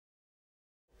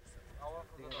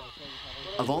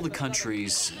Of all the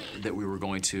countries that we were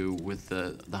going to with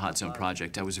the Hot Zone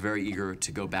project, I was very eager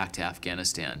to go back to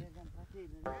Afghanistan.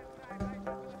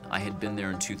 I had been there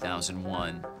in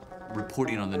 2001,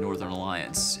 reporting on the Northern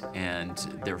Alliance and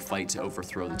their fight to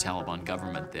overthrow the Taliban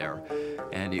government there.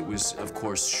 And it was, of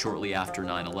course, shortly after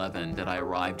 9/11 that I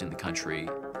arrived in the country.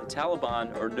 The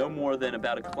Taliban are no more than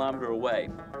about a kilometer away.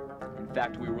 In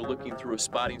fact, we were looking through a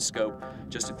spotting scope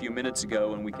just a few minutes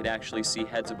ago, and we could actually see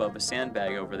heads above a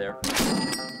sandbag over there.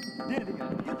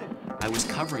 I was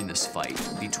covering this fight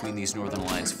between these Northern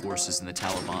Alliance forces and the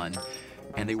Taliban,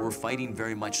 and they were fighting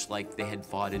very much like they had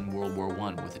fought in World War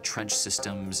I, with the trench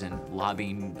systems and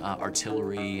lobbing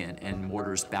artillery and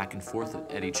mortars back and forth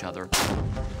at each other.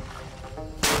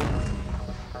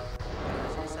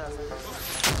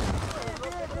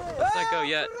 Let's not go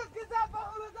yet.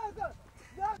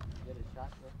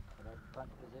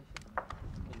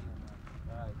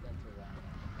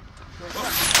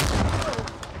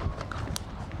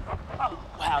 Oh,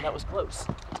 wow, that was close.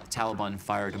 The Taliban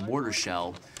fired a mortar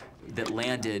shell that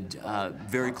landed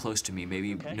very close to me,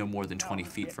 maybe no more than 20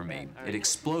 feet from me. It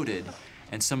exploded,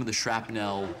 and some of the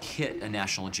shrapnel hit a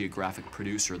National Geographic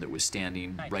producer that was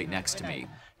standing right next to me.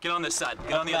 Get on this side.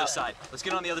 Get on the other side. Let's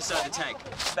get on the other side of the tank.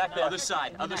 Back there. Other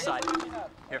side. Other side.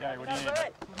 Here. What do you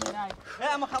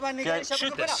need? Okay,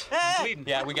 shoot this. I'm bleeding.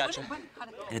 Yeah, we got you.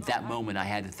 And at that moment, I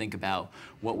had to think about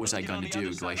what was I going to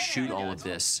do? Do I shoot all of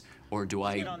this, or do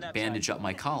I bandage up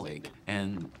my colleague?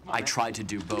 And I tried to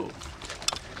do both.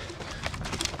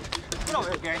 Get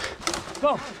over here, Gary.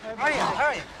 Go. Hurry up,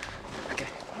 hurry. Okay.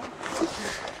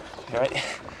 All right.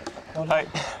 All right.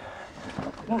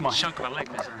 Come on. Chunk of my leg.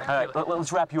 All right,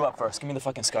 let's wrap you up first. Give me the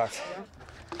fucking scarf.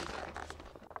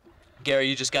 Gary,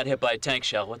 you just got hit by a tank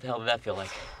shell. What the hell did that feel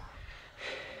like?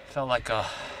 Felt like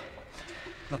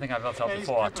nothing I've ever felt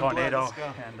before. A tornado,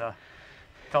 and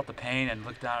felt the pain and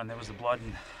looked down and there was the blood,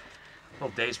 and a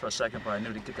little dazed for a second, but I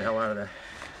knew to get the hell out of there.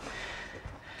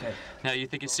 Okay. Now, you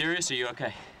think it's serious, or are you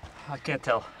okay? I can't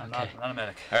tell. I'm not a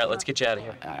medic. All right, let's get you out of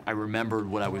here. I remembered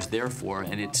what I was there for,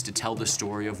 and it's to tell the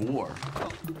story of war.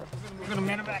 We're gonna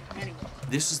man it back.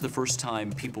 This is the first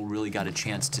time people really got a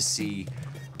chance to see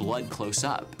blood close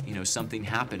up. You know, something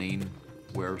happening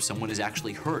where someone is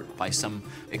actually hurt by some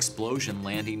explosion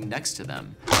landing next to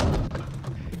them.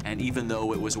 And even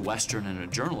though it was a Western and a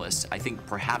journalist, I think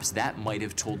perhaps that might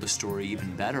have told the story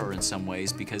even better in some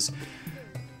ways, because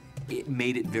it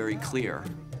made it very clear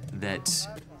that,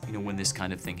 you know, when this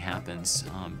kind of thing happens,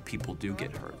 people do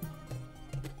get hurt.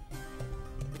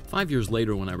 5 years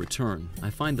later, when I return, I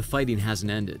find the fighting hasn't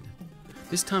ended.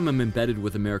 This time I'm embedded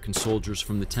with American soldiers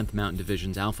from the 10th Mountain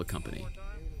Division's Alpha Company.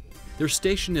 They're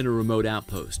stationed at a remote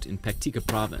outpost in Paktika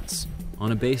Province,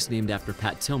 on a base named after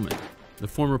Pat Tillman, the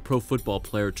former pro football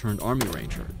player turned Army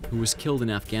Ranger who was killed in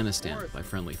Afghanistan by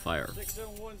friendly fire.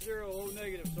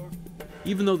 6710,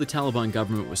 Even though the Taliban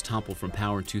government was toppled from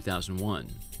power in 2001,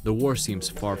 the war seems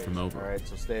far from over. All right,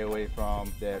 so stay away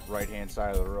from that right-hand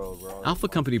side of the road. Alpha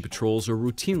Company patrols are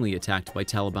routinely attacked by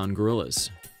Taliban guerrillas,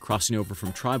 crossing over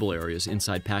from tribal areas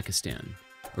inside Pakistan,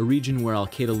 a region where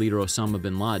al-Qaeda leader Osama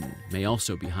bin Laden may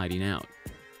also be hiding out.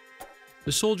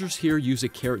 The soldiers here use a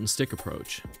carrot-and-stick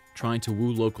approach, trying to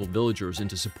woo local villagers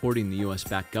into supporting the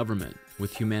US-backed government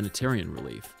with humanitarian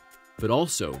relief, but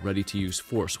also ready to use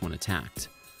force when attacked,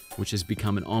 which has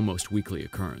become an almost weekly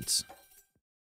occurrence.